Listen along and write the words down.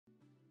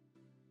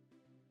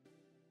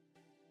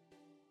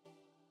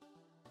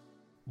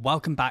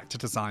Welcome back to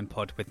Design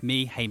Pod with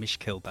me, Hamish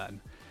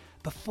Kilburn.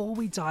 Before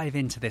we dive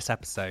into this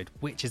episode,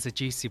 which is a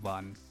juicy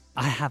one,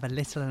 I have a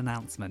little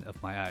announcement of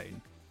my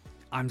own.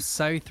 I'm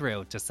so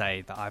thrilled to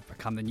say that I've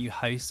become the new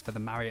host for the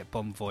Marriott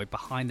Bonvoy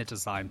Behind the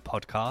Design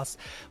podcast,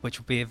 which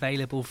will be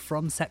available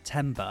from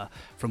September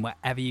from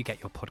wherever you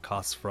get your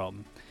podcasts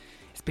from.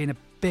 It's been a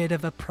bit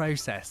of a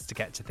process to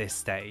get to this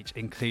stage,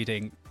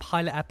 including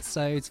pilot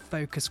episodes,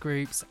 focus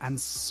groups, and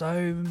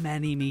so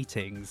many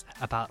meetings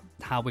about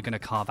how we're going to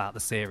carve out the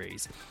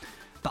series.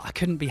 But I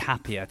couldn't be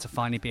happier to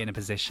finally be in a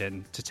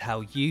position to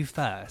tell you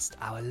first,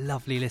 our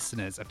lovely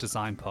listeners of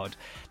Design Pod,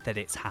 that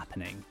it's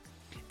happening.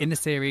 In the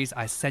series,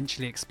 I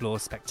essentially explore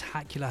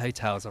spectacular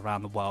hotels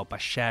around the world by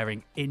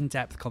sharing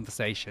in-depth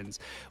conversations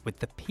with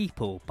the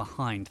people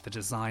behind the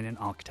design and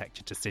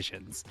architecture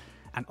decisions.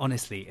 And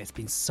honestly, it's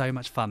been so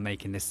much fun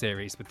making this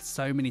series with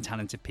so many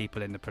talented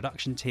people in the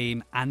production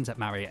team and at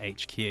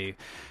Marriott HQ.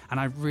 And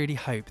I really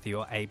hope that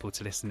you're able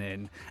to listen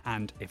in.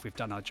 And if we've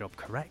done our job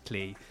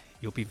correctly,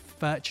 you'll be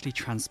virtually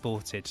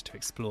transported to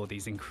explore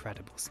these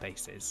incredible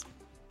spaces.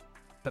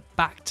 But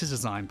back to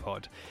Design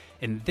Pod.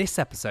 In this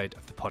episode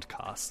of the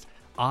podcast,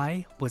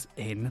 I was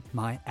in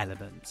my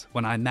element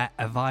when I met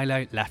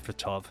Ivailo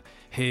Lefratov,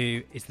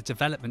 who is the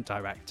development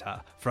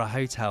director for a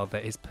hotel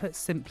that is, put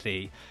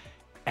simply,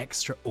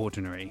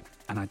 extraordinary,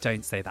 and I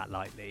don't say that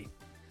lightly.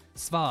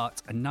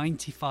 Svart, a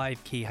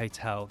 95-key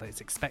hotel that is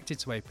expected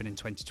to open in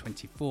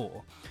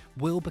 2024,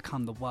 will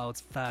become the world's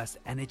first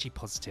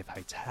energy-positive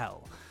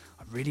hotel.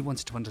 I really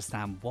wanted to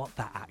understand what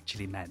that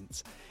actually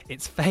meant.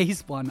 Its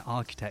Phase 1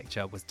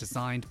 architecture was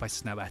designed by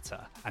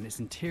Snøhetta, and its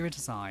interior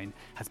design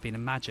has been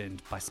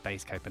imagined by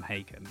Space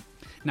Copenhagen.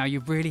 Now, you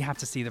really have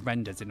to see the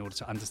renders in order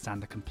to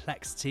understand the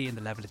complexity and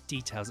the level of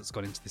details that's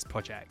gone into this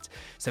project.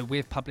 So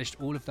we've published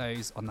all of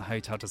those on the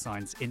Hotel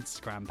Designs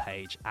Instagram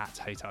page at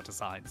Hotel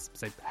Designs.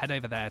 So head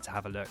over there to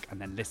have a look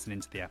and then listen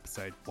into the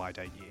episode, why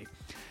don't you?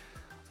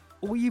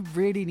 All you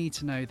really need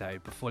to know, though,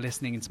 before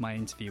listening into my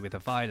interview with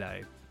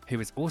Ivailo, who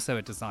is also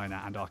a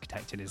designer and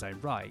architect in his own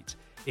right,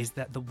 is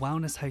that the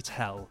wellness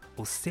hotel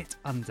will sit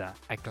under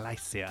a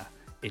glacier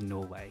in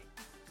Norway.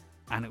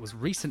 And it was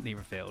recently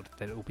revealed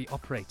that it will be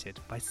operated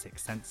by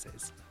Six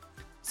Senses.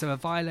 So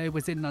Ivailo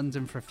was in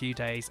London for a few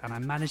days, and I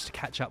managed to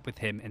catch up with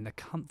him in the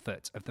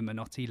comfort of the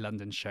Menotti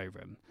London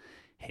showroom.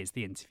 Here's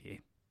the interview.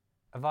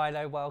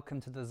 Ivailo,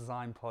 welcome to the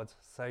Design Pod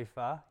so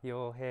far.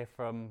 You're here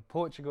from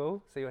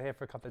Portugal, so you're here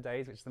for a couple of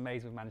days, which is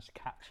amazing we've managed to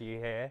capture you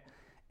here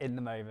in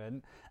the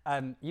moment.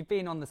 You've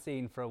been on the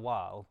scene for a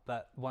while,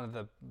 but one of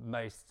the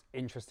most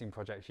interesting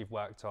projects you've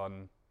worked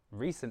on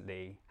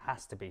recently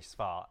has to be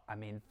Svart. I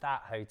mean,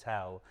 that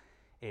hotel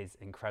is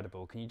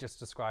incredible. Can you just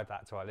describe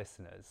that to our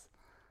listeners?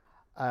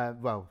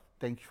 Well,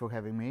 thank you for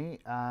having me.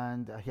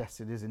 And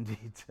yes, it is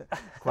indeed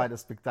quite a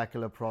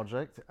spectacular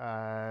project.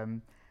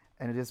 And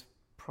it is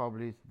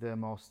probably the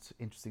most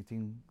interesting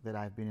thing that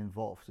I've been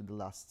involved in the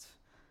last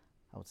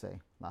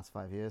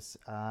 5 years.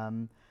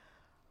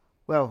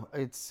 Well,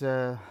 it's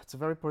a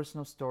very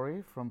personal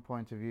story from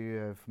point of view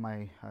of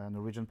my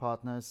Norwegian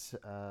partners.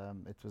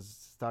 It was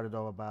started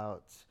all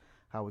about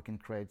how we can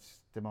create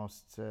the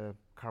most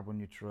carbon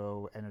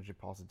neutral, energy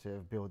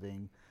positive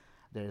building.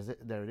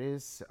 There it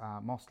is,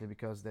 mostly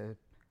because the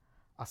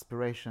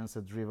aspirations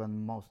are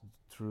driven most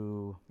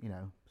through,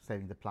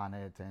 saving the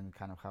planet and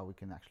kind of how we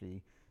can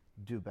actually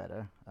do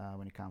better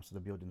when it comes to the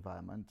built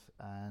environment.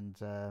 And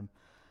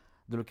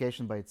the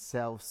location by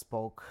itself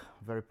spoke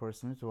very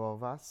personally to all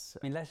of us.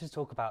 I mean, let's just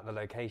talk about the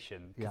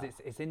location, because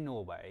it's in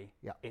Norway.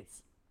 Yeah.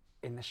 It's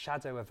in the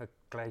shadow of a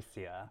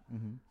glacier,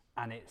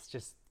 and it's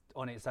just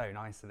on its own,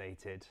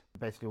 isolated.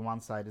 Basically, on one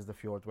side is the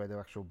fjord where the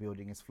actual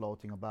building is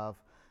floating above,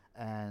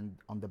 and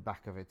on the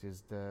back of it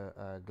is the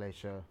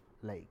glacier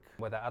lake.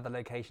 Were there other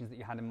locations that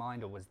you had in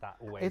mind, or was that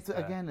always?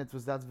 It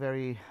was that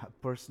very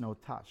personal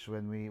touch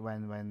when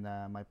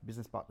my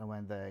business partner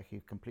went there.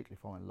 He completely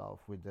fell in love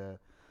with the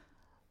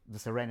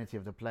serenity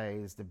of the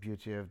place, the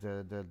beauty of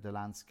the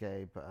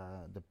landscape,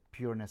 the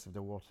pureness of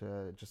the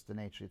water, just the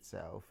nature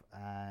itself.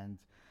 And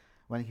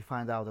when he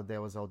found out that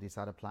there was all these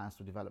other plans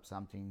to develop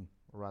something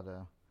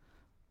rather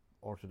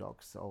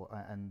orthodox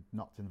and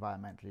not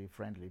environmentally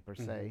friendly per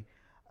se,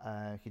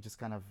 he just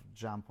kind of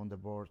jumped on the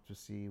board to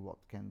see what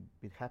can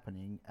be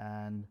happening.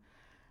 And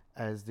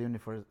as the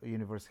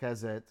universe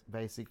has it,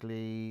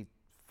 basically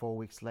 4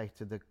 weeks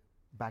later, the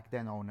back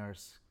then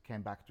owners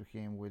came back to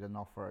him with an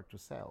offer to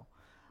sell.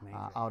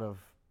 Out of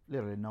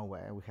literally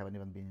nowhere. We haven't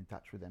even been in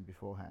touch with them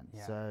beforehand.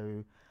 Yeah.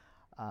 So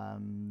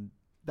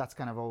that's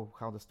kind of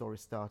how the story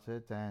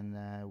started,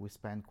 and we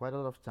spent quite a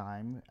lot of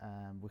time.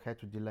 We had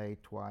to delay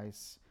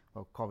twice.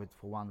 Well, COVID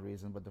for one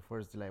reason, but the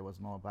first delay was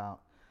more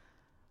about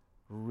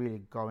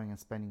really going and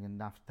spending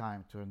enough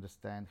time to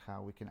understand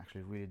how we can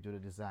actually really do the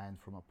design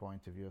from a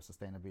point of view of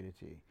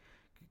sustainability.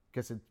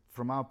 Because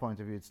from our point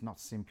of view, it's not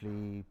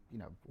simply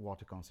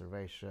water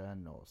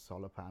conservation or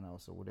solar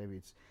panels or whatever.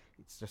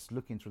 It's just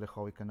looking through the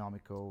whole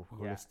economical,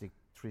 holistic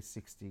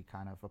 360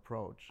 kind of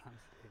approach,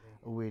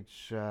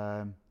 which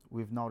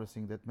we've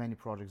noticing that many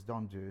projects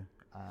don't do.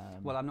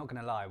 Well, I'm not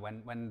going to lie,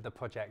 when the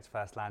project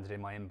first landed in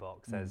my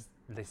inbox as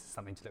this is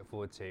something to look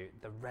forward to,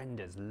 the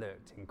renders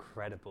looked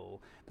incredible.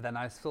 But then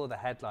I saw the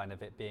headline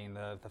of it being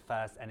the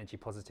first energy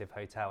positive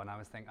hotel, and I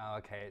was thinking, oh,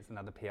 okay, it's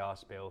another PR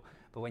spiel.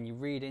 But when you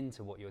read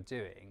into what you're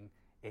doing,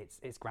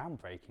 it's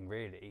groundbreaking,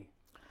 really.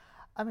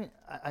 I mean,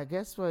 I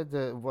guess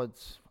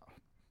what's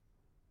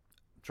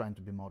trying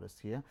to be modest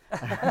here.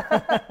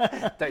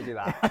 Don't do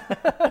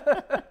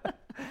that.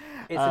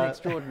 It's an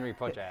extraordinary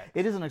project.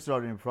 It is an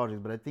extraordinary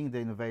project, but I think the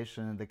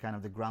innovation and the kind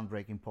of the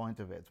groundbreaking point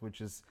of it,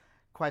 which is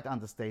quite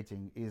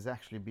understating, is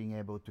actually being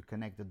able to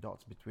connect the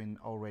dots between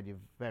already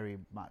very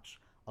much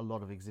a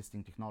lot of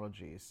existing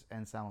technologies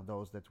and some of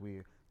those that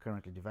we're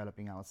currently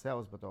developing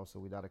ourselves, but also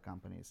with other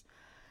companies.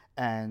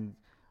 And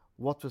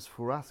what was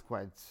for us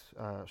quite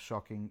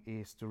shocking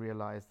is to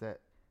realize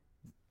that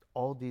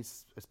all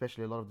these,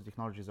 especially a lot of the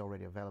technology is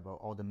already available,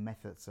 all the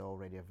methods are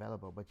already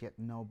available, but yet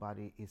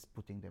nobody is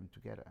putting them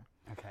together.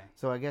 Okay.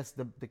 So I guess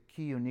the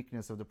key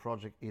uniqueness of the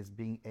project is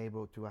being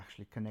able to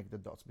actually connect the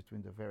dots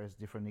between the various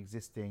different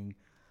existing,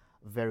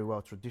 very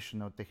well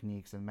traditional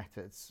techniques and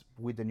methods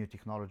with the new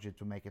technology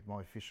to make it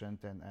more efficient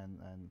and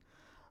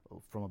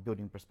from a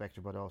building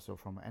perspective, but also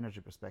from an energy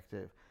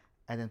perspective,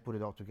 and then put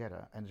it all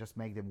together and just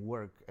make them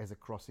work as a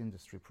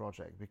cross-industry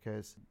project,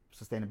 because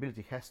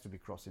sustainability has to be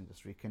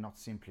cross-industry. It cannot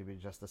simply be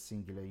just a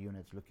singular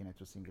unit looking at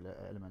a singular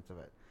element of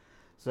it.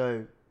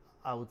 So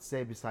I would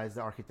say, besides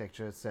the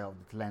architecture itself,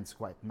 it lands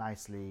quite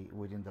nicely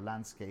within the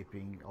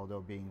landscaping,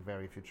 although being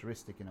very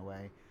futuristic in a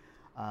way.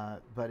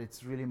 But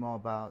it's really more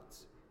about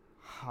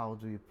how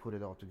do you put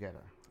it all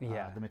together?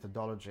 The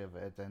methodology of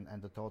it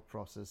and the thought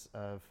process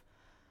of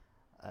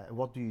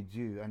what do you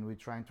do? And we're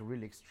trying to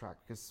really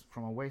extract, because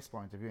from a waste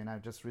point of view, and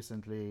I've just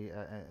recently,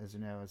 as you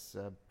know, was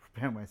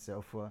preparing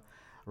myself for a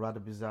rather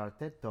bizarre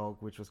TED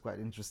talk, which was quite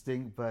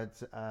interesting,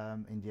 but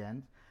in the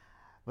end.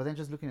 But then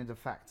just looking at the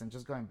facts and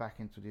just going back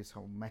into this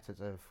whole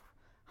method of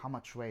how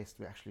much waste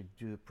we actually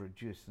do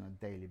produce on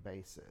a daily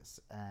basis,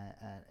 and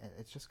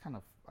it's just kind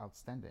of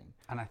outstanding.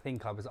 And I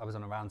think I was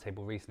on a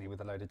roundtable recently with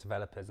a load of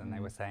developers, and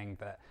they were saying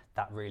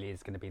that really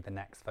is going to be the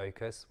next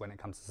focus when it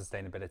comes to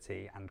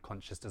sustainability and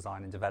conscious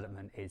design and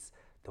development, is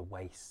the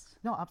waste.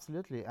 No,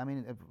 absolutely. I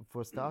mean,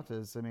 for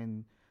starters, I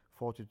mean,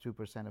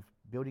 42% of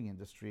building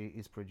industry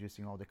is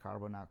producing all the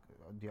carbon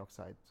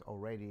dioxide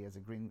already as a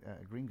green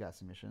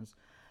gas emissions,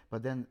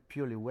 but then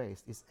purely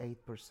waste is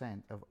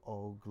 8% of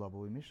all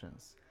global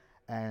emissions.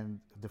 And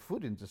the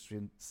food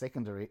industry,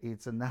 secondary,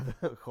 it's another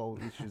whole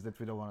issue that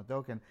we don't want to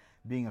talk. And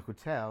being a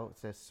hotel,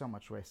 there's so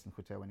much waste in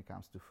hotel when it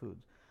comes to food.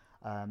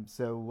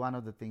 So one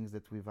of the things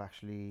that we've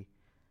actually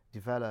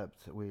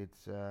developed with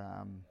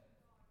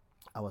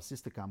our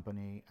sister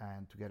company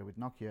and together with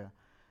Nokia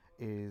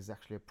is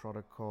actually a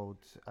product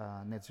called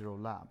Net Zero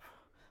Lab.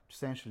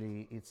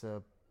 Essentially, it's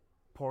a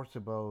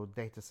portable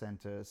data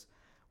centers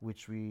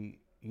which we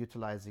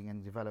utilizing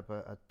and develop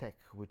a tech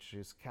which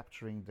is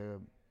capturing the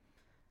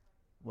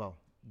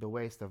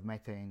waste of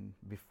methane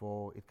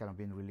before it kind of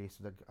being released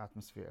to the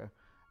atmosphere,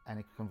 and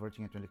it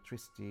converting it to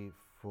electricity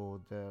for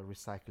the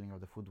recycling of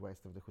the food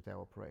waste of the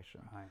hotel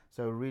operation. Right.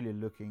 So really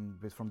looking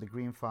from the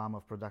green farm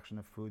of production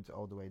of food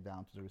all the way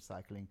down to the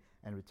recycling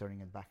and returning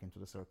it back into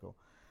the circle,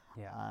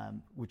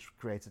 which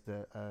creates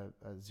a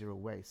zero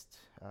waste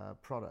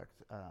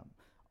product.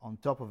 On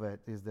top of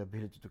it is the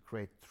ability to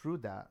create through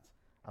that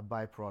a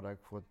byproduct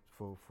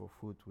for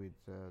food with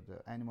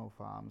the animal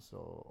farms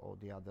or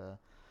the other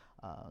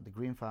the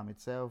green farm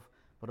itself,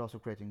 but also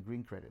creating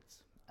green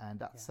credits. And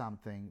that's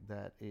something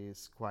that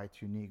is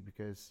quite unique,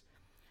 because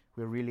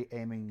we're really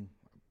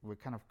we're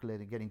kind of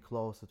getting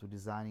closer to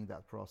designing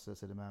that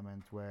process at the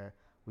moment, where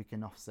we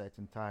can offset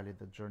entirely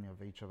the journey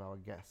of each of our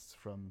guests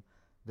from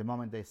the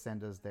moment they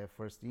send us their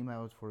first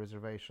email for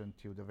reservation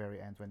to the very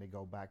end when they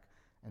go back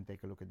and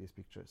take a look at these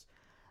pictures.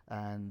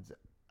 And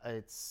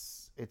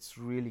it's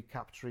really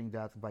capturing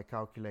that by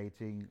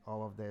calculating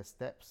all of their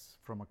steps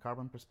from a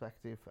carbon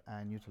perspective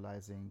and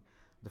utilizing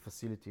the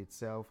facility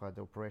itself,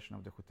 the operation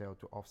of the hotel,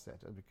 to offset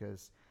it.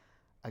 Because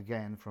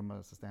again, from a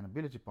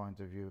sustainability point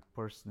of view,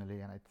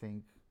 personally, and I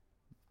think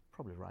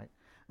probably right,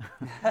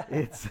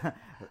 it's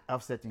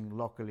offsetting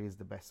locally is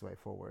the best way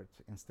forward,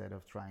 instead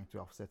of trying to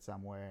offset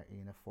somewhere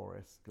in a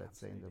forest, let's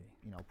say in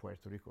the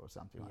Puerto Rico or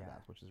something like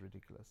that, which is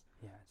ridiculous.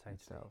 Yeah, totally.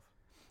 Itself.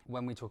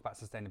 When we talk about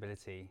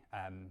sustainability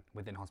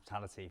within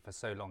hospitality, for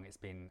so long it's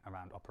been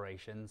around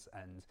operations,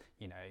 and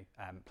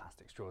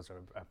plastic straws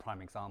are a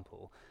prime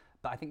example.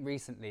 But I think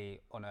recently,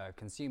 on a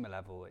consumer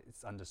level,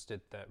 it's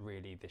understood that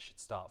really this should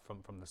start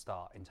from the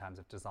start in terms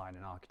of design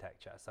and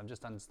architecture. So I'm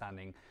just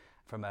understanding,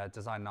 from a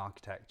design and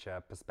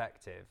architecture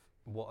perspective,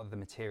 what are the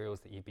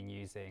materials that you've been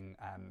using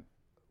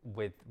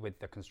with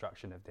the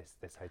construction of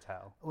this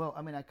hotel? Well,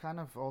 I mean, I kind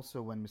of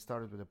also, when we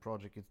started with the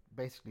project, it's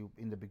basically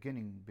in the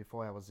beginning,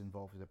 before I was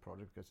involved with the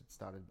project, because it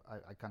started,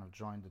 I kind of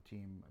joined the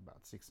team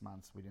about 6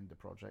 months within the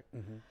project.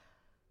 Mm-hmm.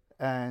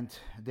 And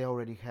they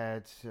already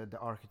had the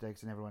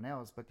architects and everyone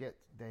else, but yet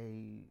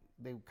they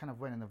kind of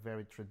went in a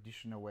very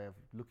traditional way of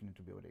looking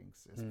into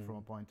buildings, from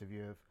a point of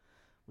view of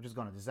we're just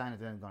going to design it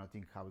and then going to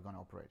think how we're going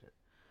to operate it.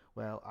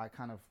 Well, I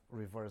kind of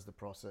reverse the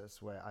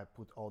process where I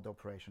put all the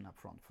operation up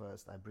front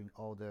first. I bring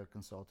all the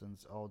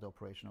consultants, all the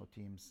operational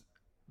teams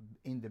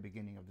in the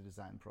beginning of the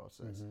design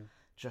process,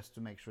 just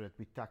to make sure that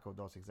we tackle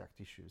those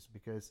exact issues.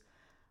 Because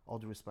all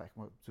due respect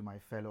to my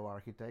fellow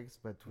architects,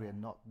 but we are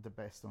not the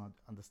best on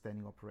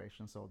understanding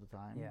operations all the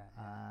time.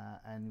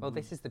 Well,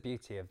 this is the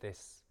beauty of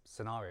this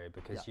scenario,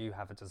 because you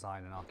have a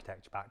design and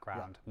architecture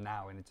background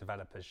now in a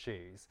developer's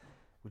shoes.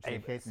 Which they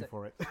hate me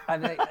for it.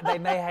 And they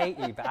may hate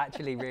you, but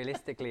actually,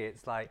 realistically,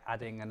 it's like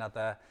adding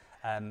another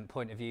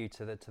point of view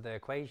to the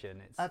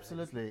equation.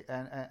 Absolutely,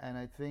 and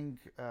I think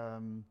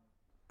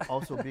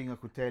also being a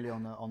hotelier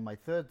on my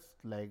third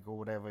leg, or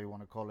whatever you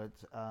want to call it,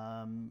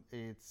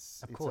 it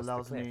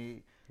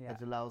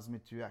allows me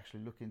to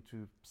actually look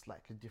into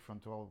slightly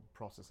different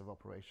process of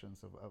operations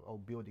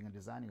of building and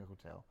designing a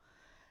hotel.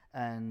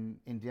 And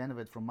in the end of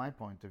it, from my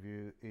point of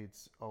view,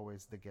 it's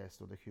always the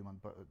guest or the human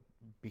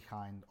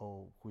behind,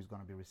 or who's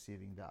going to be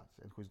receiving that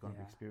and who's going to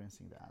be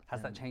experiencing that.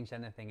 Has that changed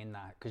anything in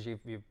that? Because you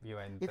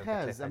own it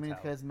has. I mean, it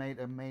has made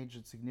a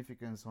major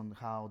significance on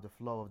how the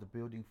flow of the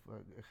building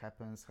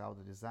happens, how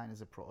the design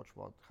is approached,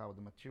 how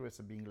the materials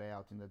are being laid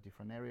out in the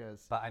different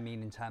areas. But I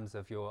mean, in terms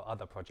of your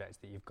other projects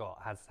that you've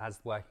got, has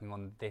working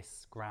on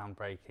this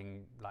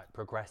groundbreaking, like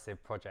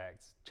progressive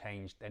project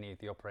changed any of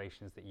the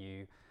operations that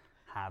you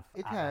have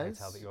at the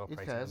hotel that you're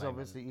operating? It has. At the moment?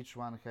 Obviously, each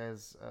one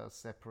has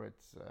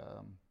separate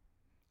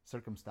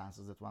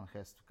circumstances that one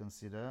has to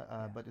consider,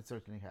 but it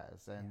certainly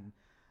has. And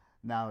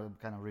now I'm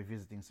kind of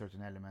revisiting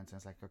certain elements, and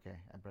it's like, okay,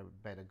 I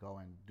better go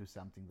and do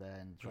something there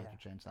and try to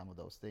change some of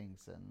those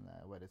things, and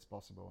whether it's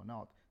possible or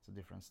not, it's a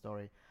different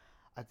story.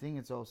 I think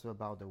it's also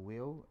about the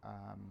will.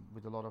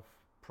 With a lot of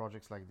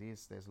projects like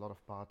this, there's a lot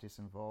of parties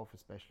involved,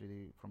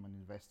 especially from an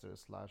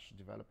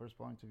investor/developer's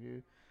point of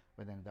view,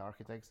 but then the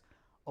architects.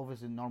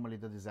 Obviously, normally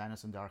the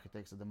designers and the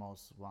architects are the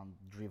most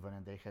driven,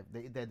 and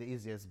they're the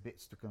easiest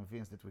bits to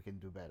convince that we can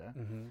do better.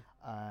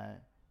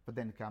 But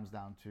then it comes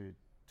down to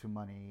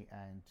money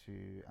and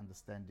to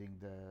understanding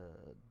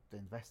the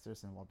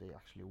investors and what they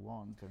actually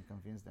want, and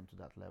convince them to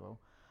that level.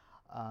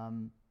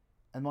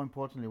 And more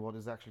importantly, what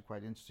is actually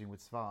quite interesting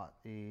with SVART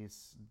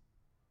is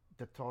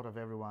the thought of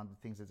everyone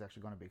thinks it's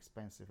actually going to be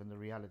expensive, and the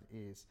reality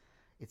is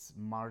it's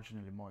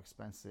marginally more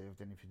expensive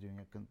than if you're doing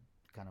a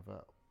kind of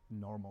a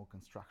normal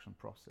construction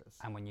process.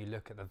 And when you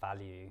look at the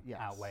value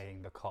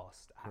outweighing the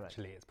cost,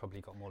 actually it's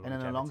probably got more longevity.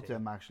 And in the long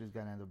term, actually, it's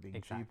going to end up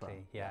being cheaper.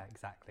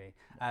 Exactly.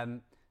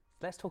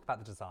 Let's talk about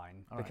the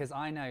design, because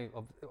I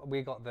know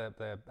we got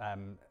the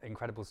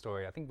incredible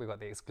story. I think we got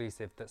the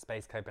exclusive that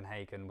Space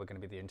Copenhagen were going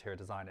to be the interior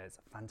designers.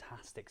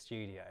 Fantastic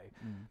studio,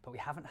 but we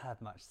haven't heard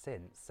much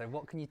since. So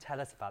what can you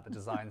tell us about the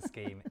design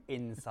scheme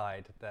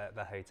inside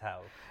the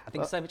hotel? I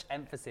think so much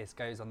emphasis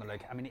goes on the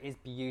location. I mean, it is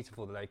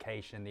beautiful, the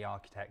location, the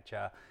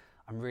architecture.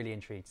 I'm really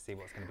intrigued to see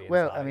what's going to be inside.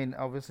 Well, I mean,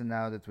 obviously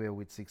now that we're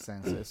with Six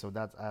Senses, so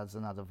that adds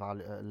another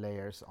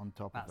layers on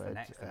top of it.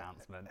 That's the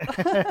next announcement.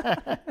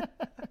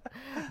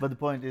 But the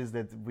point is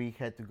that we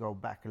had to go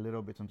back a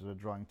little bit onto the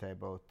drawing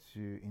table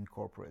to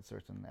incorporate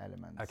certain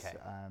elements. Okay.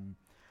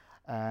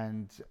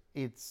 And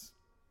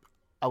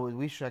I would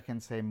wish I can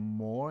say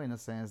more, in a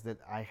sense that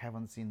I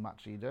haven't seen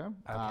much either.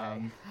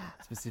 Okay.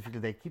 Specifically,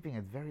 they're keeping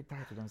it very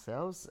tight to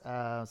themselves.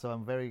 So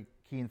I'm very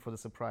keen for the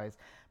surprise.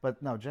 But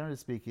no, generally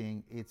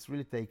speaking, it's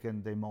really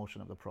taken the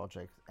emotion of the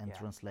project and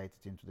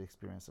translated into the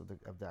experience of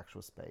the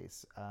actual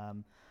space.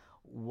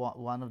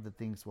 One of the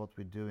things what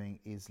we're doing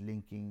is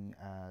linking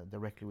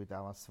directly with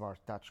our SVART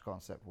Touch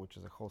concept, which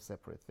is a whole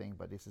separate thing,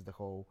 but this is the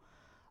whole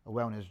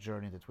wellness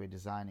journey that we're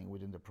designing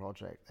within the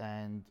project,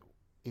 and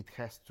it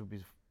has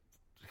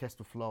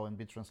to flow and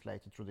be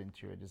translated through the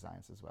interior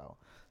designs as well.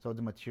 So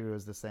the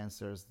materials, the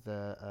sensors,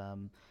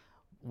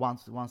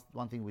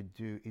 one thing we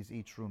do is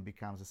each room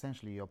becomes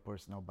essentially your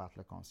personal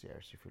butler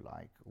concierge, if you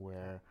like,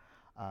 where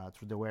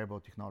through the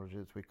wearable technology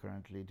that we're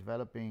currently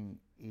developing,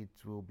 it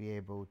will be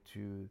able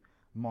to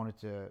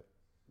monitor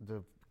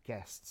the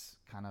guests'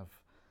 kind of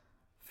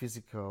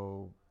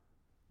physical,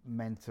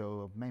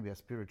 mental, maybe a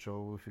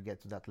spiritual, if you get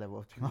to that level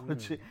of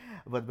technology,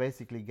 but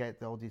basically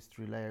get all these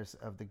three layers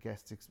of the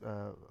guests,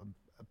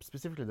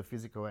 specifically the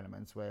physical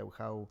elements, where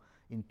how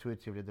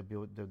intuitively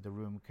the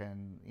room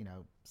can,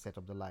 set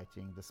up the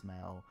lighting, the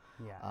smell,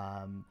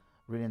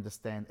 really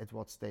understand at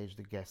what stage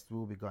the guest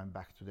will be going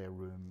back to their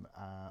room,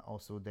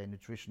 also their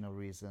nutritional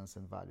reasons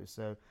and values.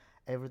 So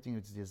everything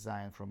is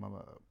designed from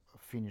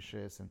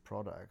finishes and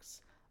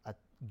products are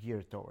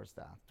geared towards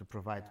that, to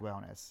provide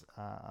wellness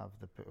of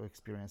the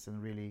experience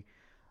and really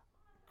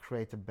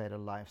create a better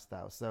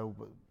lifestyle. So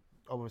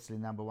obviously,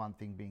 number one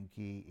thing being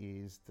key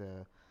is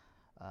the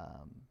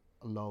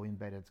low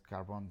embedded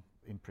carbon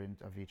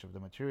imprint of each of the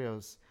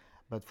materials.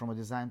 But from a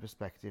design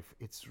perspective,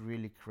 it's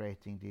really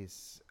creating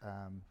this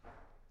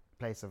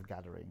place of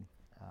gathering,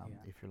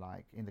 if you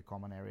like, in the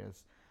common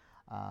areas,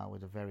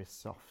 with a very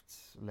soft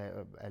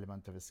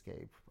element of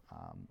escape,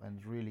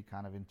 and really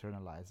kind of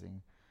internalizing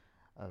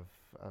of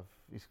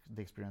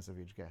the experience of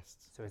each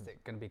guest. So is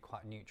it going to be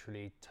quite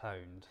neutrally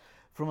toned?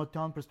 From a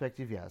tone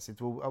perspective, yes.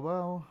 It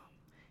will.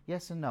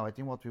 Yes and no. I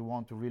think what we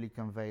want to really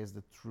convey is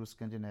the true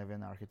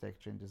Scandinavian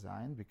architecture and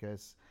design,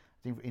 because I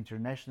think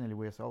internationally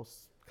we're all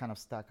kind of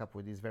stuck up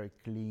with these very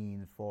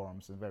clean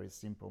forms and very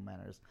simple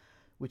manners,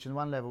 which on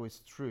one level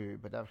is true,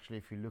 but actually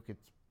if you look at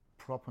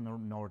proper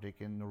Nordic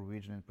and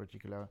Norwegian in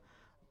particular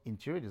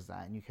interior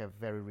design, you have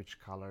very rich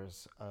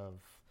colors of,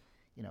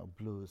 you know,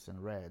 blues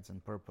and reds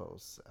and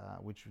purples,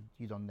 which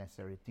you don't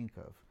necessarily think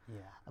of. Yeah.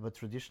 But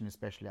traditionally,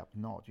 especially up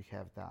north, you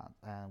have that,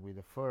 with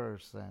the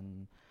furs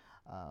and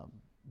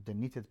the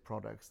knitted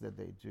products that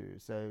they do.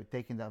 So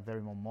taking that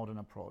very more modern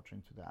approach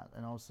into that,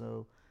 and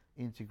also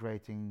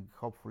integrating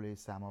hopefully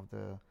some of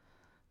the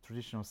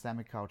traditional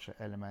Sami culture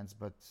elements,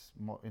 but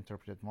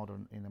interpreted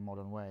modern in a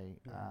modern way.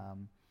 Yeah.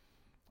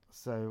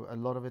 So a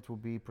lot of it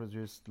will be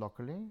produced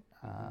locally,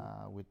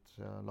 with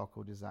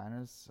local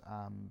designers.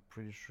 I'm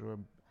pretty sure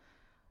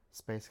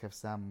Space have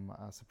some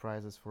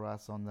surprises for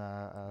us on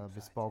the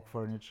bespoke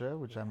furniture,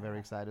 which I'm very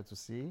excited to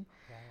see.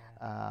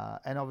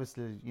 And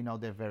obviously, you know,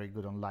 they're very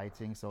good on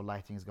lighting, so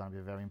lighting is going to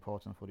be very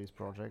important for this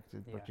project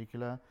in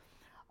particular.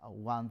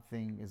 One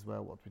thing as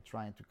well, what we're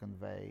trying to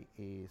convey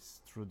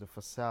is through the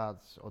facade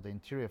or the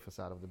interior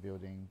facade of the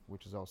building,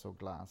 which is also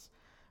glass,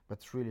 but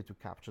really to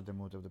capture the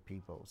mood of the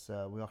people.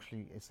 So we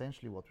actually,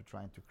 essentially what we're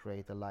trying to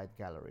create a light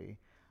gallery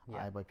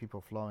by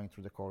people flowing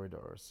through the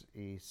corridors,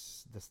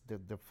 is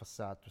the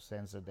facade to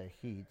censor their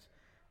heat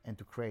and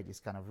to create this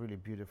kind of really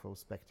beautiful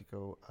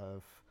spectacle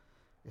of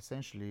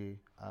essentially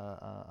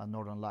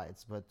northern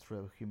lights, but through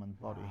a human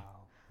body.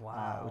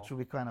 Wow. Which will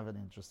be kind of an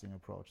interesting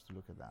approach to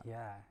look at that.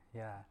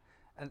 Yeah.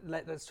 And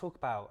let's talk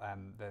about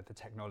the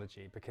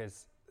technology,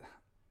 because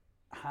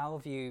how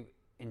have you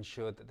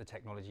ensured that the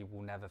technology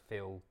will never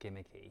feel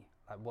gimmicky?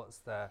 Like,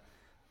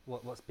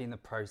 what's been the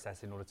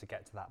process in order to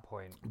get to that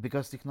point?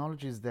 Because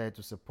technology is there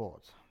to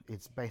support.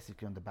 It's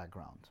basically on the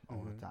background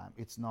all the time.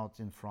 It's not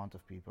in front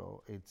of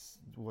people. It's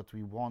what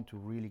we want to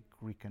really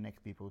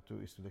reconnect people to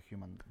is to the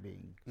human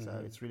being.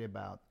 So it's really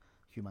about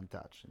human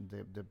touch and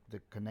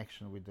the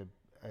connection with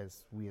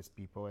we as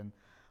people. And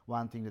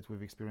one thing that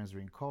we've experienced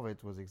during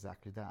COVID was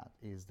exactly that,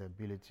 is the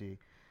ability,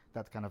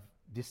 that kind of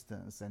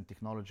distance and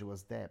technology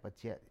was there, but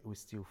yet we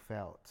still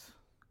felt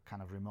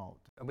kind of remote.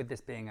 With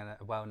this being a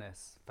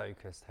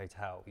wellness-focused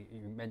hotel,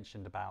 you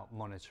mentioned about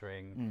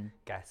monitoring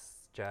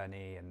guests'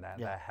 journey and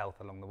their health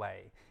along the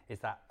way. Is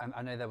that,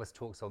 I know there was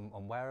talks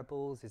on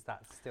wearables, is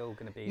that still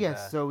going to be?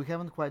 Yes, so we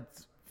haven't quite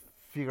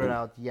figured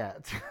out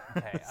yet.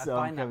 Okay, So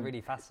I find that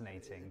really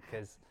fascinating,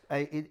 because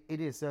it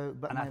is. So,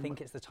 but I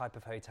think it's the type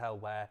of hotel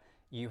where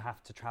you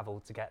have to travel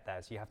to get there,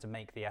 so you have to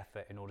make the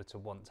effort in order to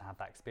want to have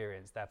that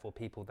experience. Therefore,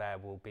 people there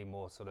will be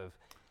more sort of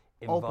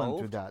involved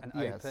open to that, and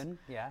yes. open.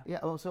 Yeah.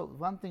 Also,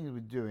 one thing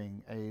we're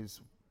doing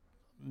is,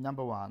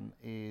 number one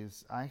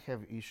is I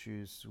have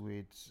issues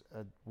with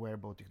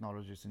wearable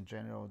technologies in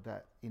general.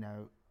 That, you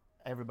know,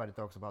 everybody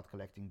talks about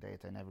collecting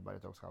data and everybody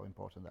talks how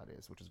important that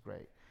is, which is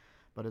great.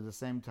 But at the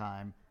same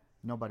time,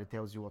 nobody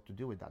tells you what to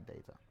do with that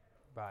data.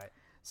 Right.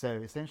 So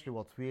essentially,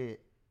 what we're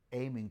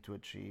aiming to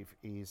achieve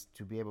is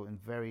to be able, in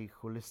very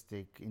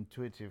holistic,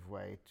 intuitive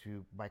way,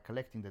 to, by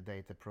collecting the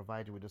data,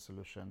 provide you with a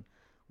solution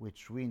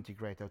which we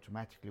integrate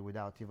automatically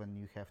without even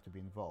you have to be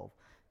involved.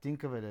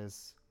 Think of it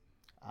as,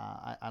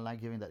 I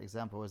like giving that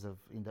example, as of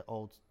in the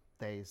old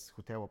days,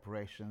 hotel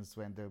operations,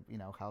 when the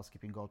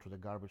housekeeping go through the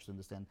garbage to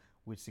understand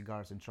which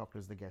cigars and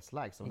chocolates the guests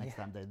like. So next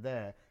time they're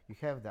there, you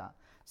have that.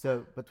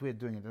 So, but we're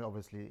doing it,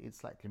 obviously, it's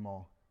slightly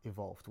more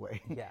evolved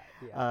way.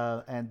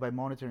 And by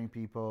monitoring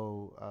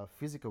people'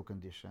 physical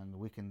condition,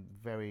 we can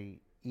very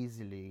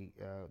easily,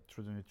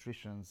 through the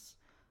nutrition's,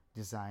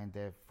 design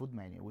their food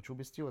menu, which will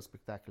be still a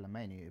spectacular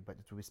menu, but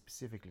it will be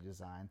specifically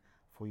designed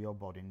for your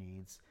body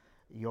needs,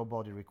 your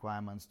body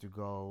requirements to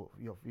go.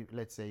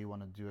 Let's say you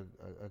want to do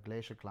a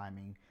glacier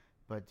climbing,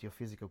 but your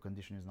physical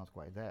condition is not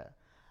quite there.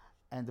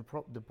 And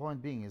the point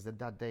being is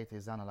that data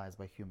is analyzed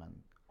by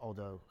human,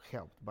 although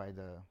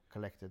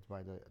collected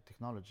by the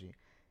technology,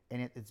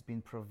 and it's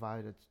been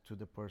provided to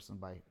the person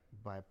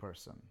by a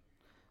person.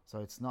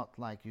 So it's not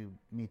like you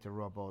meet a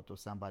robot or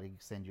somebody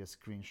send you a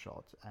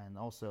screenshot. And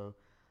also,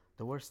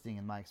 the worst thing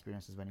in my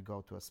experience is when you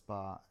go to a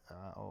spa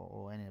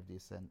or any of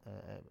these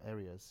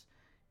areas,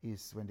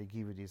 is when they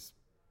give you this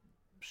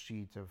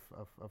sheet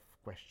of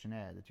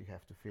questionnaire that you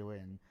have to fill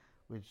in,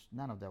 which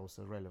none of that was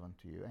relevant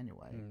to you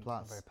anyway.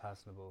 Plus, very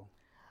personable.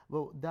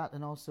 Well, that,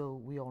 and also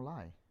we all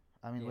lie.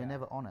 I mean, we're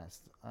never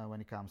honest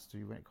when it comes to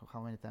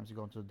how many times you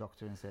go to the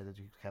doctor and say that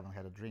you haven't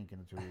had a drink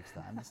in 2 weeks'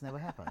 time. It's never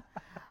happened.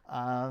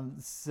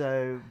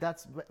 So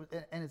that's,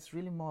 and it's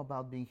really more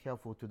about being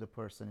helpful to the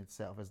person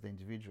itself as the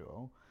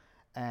individual,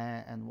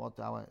 and what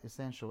our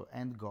essential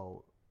end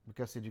goal,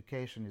 because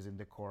education is in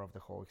the core of the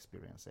whole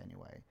experience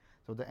anyway.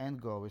 So the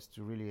end goal is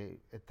to really,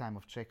 at time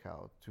of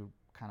checkout, to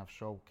kind of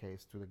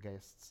showcase to the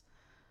guests,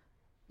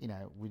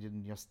 we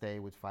didn't just stay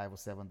with 5 or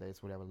 7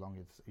 days, whatever long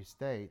you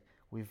stayed.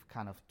 We've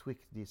kind of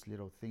tweaked these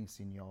little things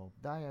in your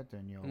diet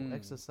and your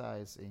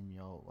exercise, in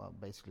your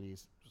basically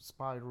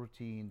spa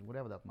routine,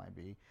 whatever that might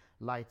be,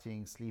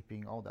 lighting,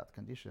 sleeping, all that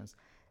conditions.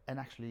 And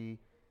actually,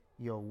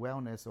 your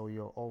wellness or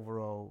your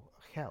overall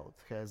health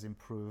has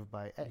improved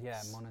by X.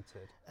 Yeah,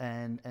 monitored.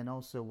 And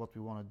also what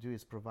we want to do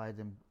is provide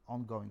them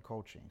ongoing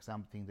coaching,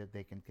 something that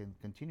they can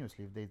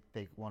continuously, if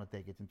they want to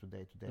take it into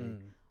day-to-day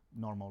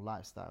normal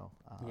lifestyle.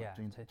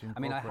 To I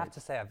mean, I have to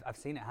say, I've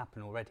seen it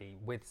happen already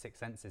with Six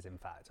Senses, in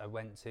fact. I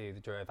went to the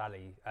Douro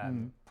Valley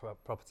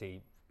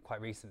property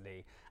quite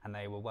recently, and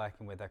they were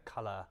working with a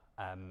colour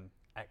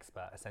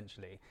expert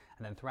essentially,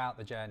 and then throughout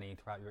the journey,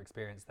 throughout your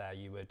experience there,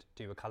 you would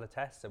do a colour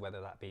test, so whether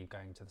that be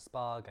going to the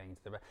spa, going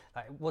to the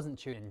like, it wasn't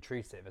too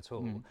intrusive at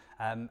all,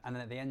 and then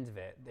at the end of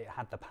it, it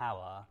had the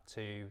power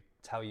to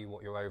tell you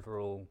what your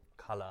overall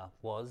colour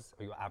was,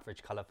 or your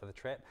average colour for the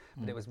trip,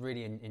 but it was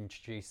really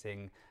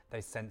introducing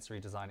those sensory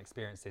design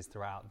experiences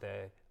throughout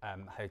the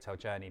hotel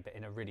journey, but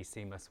in a really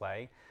seamless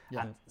way.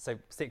 And so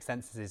Six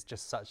Senses is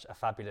just such a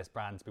fabulous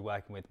brand to be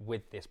working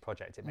with this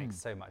project. It makes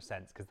so much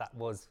sense, because that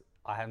was,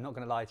 I am not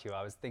going to lie to you,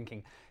 I was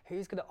thinking,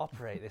 who's going to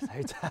operate this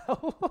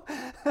hotel?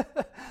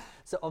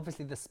 So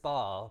obviously the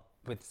spa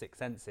with Six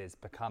Senses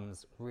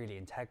becomes really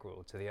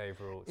integral to the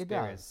overall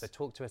experience. So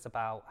talk to us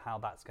about how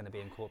that's going to be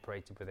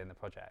incorporated within the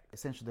project.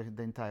 Essentially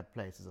the entire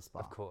place is a spa.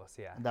 Of course,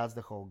 yeah. And that's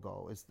the whole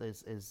goal,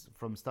 is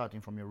from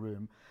starting from your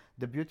room.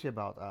 The beauty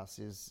about us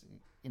is,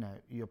 you know,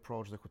 you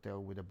approach the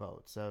hotel with a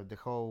boat. So the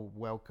whole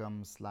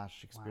welcome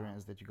 /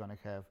 experience that you're going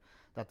to have,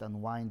 that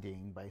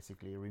unwinding,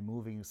 basically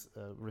removing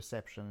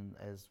reception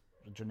as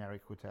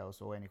generic hotels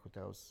or any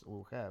hotels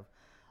will have,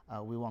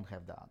 we won't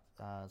have that.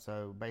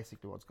 So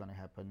basically what's going to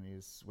happen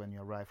is when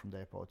you arrive from the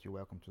airport, you're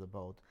welcome to the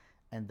boat,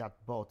 and that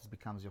boat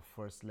becomes your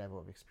first level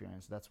of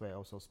experience. That's where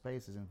also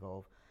space is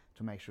involved,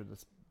 to make sure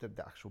that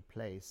the actual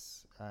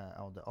place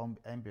or the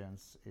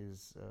ambience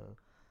is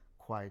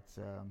quite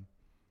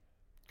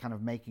kind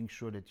of making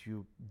sure that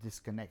you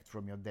disconnect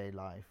from your day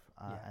life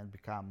and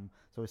become,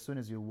 so as soon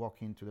as you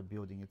walk into the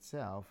building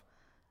itself,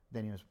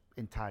 then you're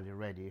entirely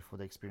ready for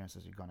the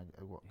experiences you're gonna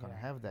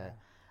have there.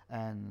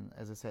 And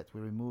as I said,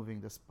 we're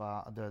removing the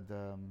spa,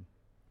 the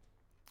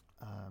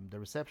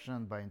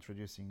reception, by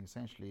introducing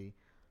essentially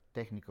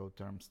technical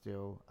terms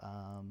still,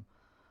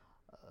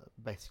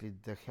 basically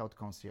the health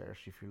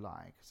concierge, if you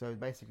like. So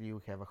basically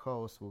you have a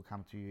host who will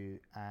come to you,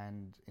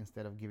 and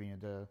instead of giving you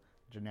the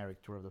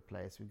generic tour of the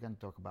place, we're going to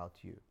talk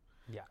about you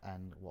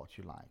and what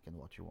you like and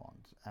what you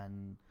want.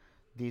 And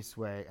this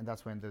way, and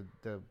that's when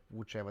the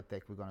whichever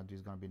tech we're going to do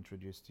is going to be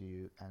introduced to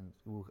you, and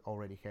we'll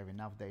already have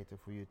enough data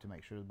for you to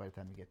make sure that by the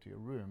time you get to your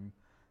room,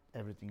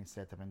 everything is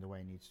set up in the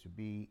way it needs to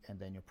be, and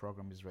then your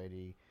program is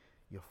ready,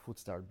 your food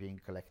start being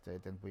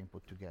collected and being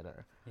put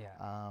together.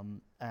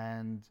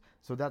 And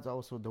so that's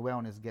also, the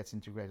wellness gets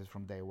integrated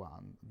from day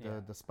one.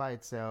 The spa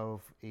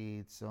itself,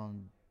 it's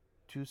on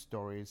 2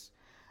 stories,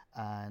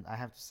 and I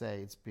have to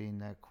say it's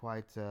been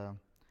quite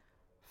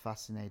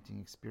fascinating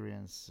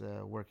experience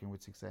working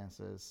with Six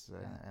Senses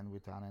and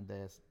with Anna and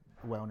their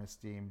wellness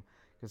team,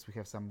 because we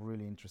have some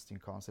really interesting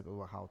concept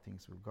about how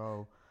things will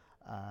go.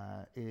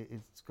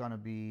 It's going to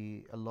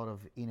be a lot of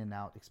in and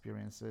out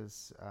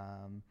experiences,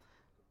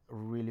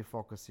 really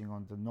focusing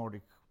on the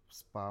Nordic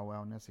spa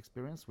wellness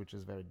experience, which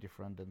is very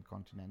different than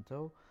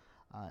continental.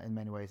 In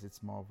many ways,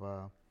 it's more of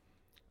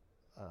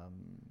a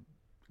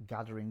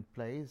gathering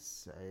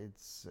place.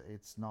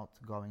 It's not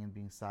going and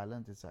being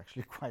silent. It's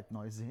actually quite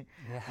noisy.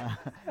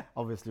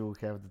 Obviously we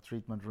have the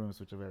treatment rooms,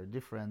 which are very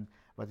different,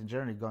 but in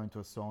general, going to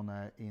a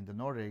sauna in the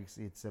Nordics,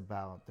 it's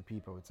about the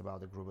people, it's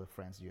about the group of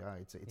friends you are.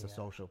 It's a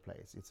social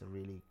place. It's a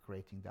really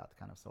creating that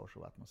kind of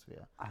social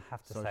atmosphere. I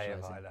have to say,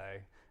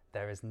 though,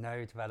 there is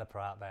no developer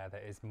out there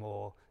that is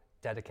more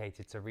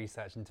dedicated to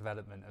research and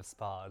development of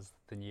spas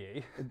than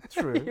you.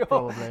 True,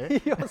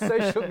 probably. Your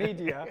social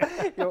media,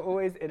 you're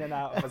always in and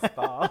out of a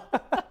spa.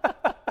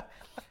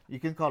 You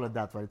can call it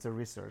that way. It's a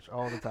research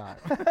all the time.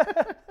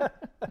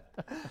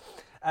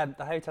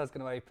 The hotel's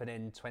going to open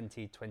in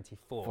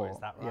 2024, is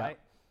that right?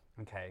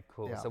 Yeah. Okay,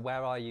 cool. Yeah. So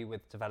where are you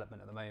with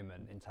development at the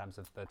moment in terms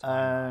of the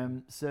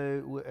timeline?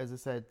 So as I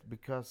said,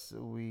 because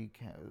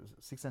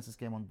Six Senses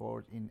came on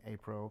board in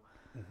April,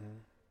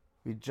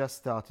 we just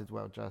started,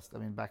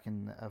 back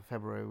in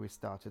February we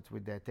started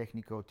with the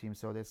technical team,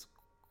 so there's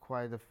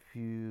quite a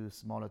few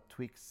smaller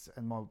tweaks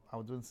and more, I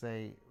wouldn't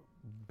say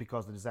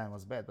because the design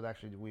was bad, but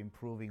actually we're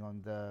improving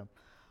on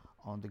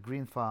the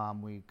green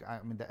farm.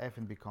 The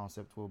F&B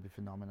concept will be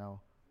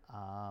phenomenal.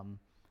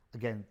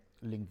 Again,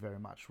 linked very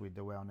much with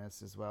the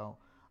wellness as well.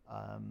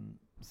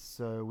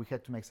 So we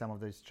had to make some of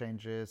those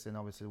changes, and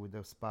obviously with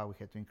the spa we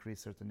had to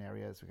increase certain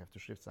areas, we have to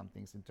shift some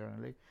things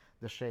internally.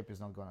 The shape is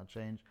not going to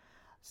change.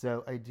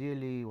 So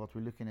ideally what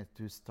we're looking at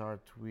to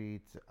start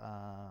with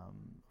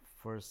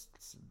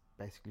first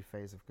basically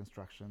phase of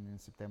construction in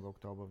September,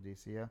 October of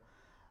this year.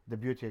 The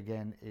beauty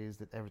again is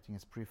that everything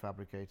is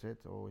prefabricated,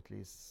 or at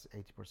least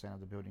 80% of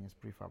the building is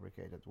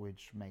prefabricated,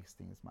 which makes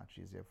things much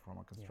easier from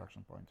a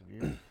construction point of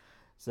view.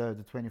 So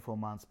the 24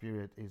 months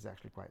period is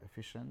actually quite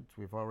efficient.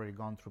 We've already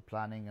gone through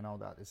planning and all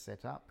that is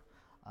set up.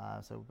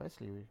 So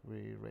basically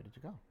we're ready to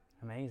go.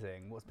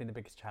 Amazing. What's been the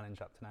biggest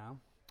challenge up to now?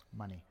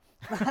 Money.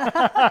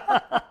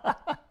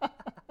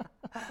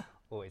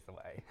 Always the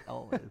way.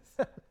 Always.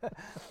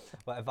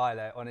 But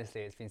Viola,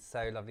 honestly, it's been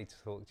so lovely to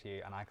talk to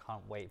you, and I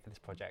can't wait for this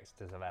project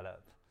to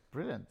develop.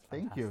 Brilliant.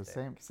 Thank you.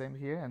 Fantastic. Same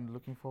here, and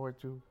looking forward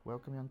to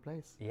welcome you on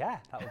Place. Yeah,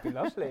 that would be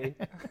lovely.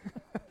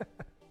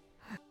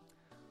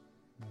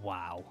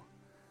 Wow.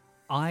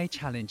 I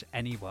challenge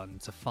anyone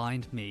to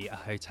find me a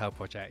hotel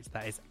project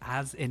that is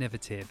as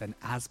innovative and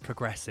as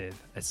progressive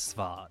as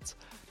Svart.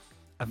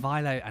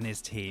 Avilo and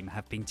his team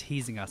have been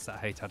teasing us at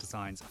Hotel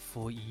Designs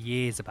for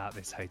years about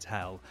this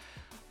hotel.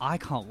 I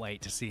can't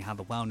wait to see how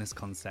the wellness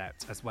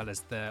concept, as well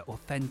as the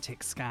authentic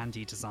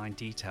Scandi design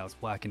details,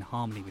 work in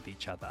harmony with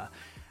each other.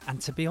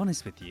 And to be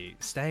honest with you,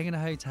 staying in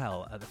a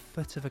hotel at the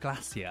foot of a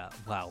glacier,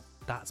 well,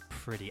 that's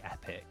pretty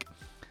epic.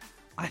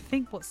 I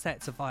think what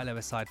sets Avilo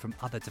aside from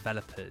other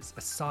developers,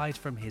 aside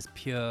from his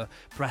pure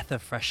breath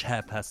of fresh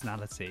air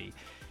personality,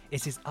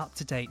 is his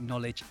up-to-date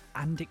knowledge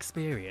and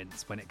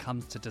experience when it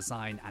comes to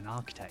design and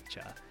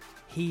architecture.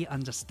 He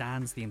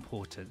understands the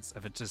importance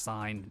of a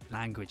design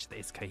language that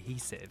is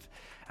cohesive,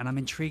 and I'm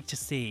intrigued to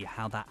see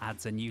how that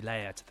adds a new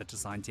layer to the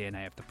design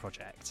DNA of the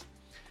project.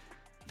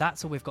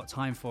 That's all we've got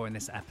time for in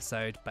this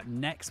episode, but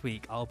next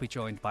week I'll be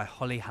joined by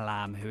Holly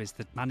Halam, who is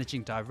the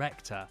Managing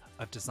Director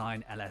of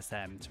Design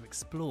LSM, to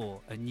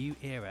explore a new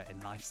era in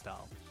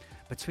lifestyle.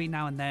 Between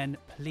now and then,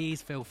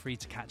 please feel free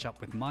to catch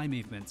up with my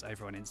movements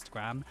over on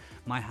Instagram.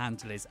 My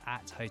handle is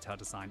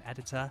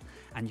 @HotelDesignEditor,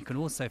 and you can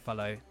also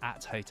follow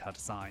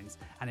 @HotelDesigns.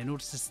 And in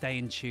order to stay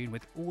in tune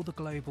with all the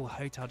global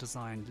hotel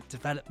design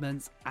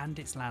developments and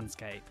its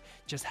landscape,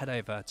 just head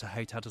over to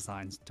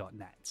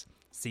hoteldesigns.net.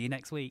 See you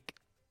next week.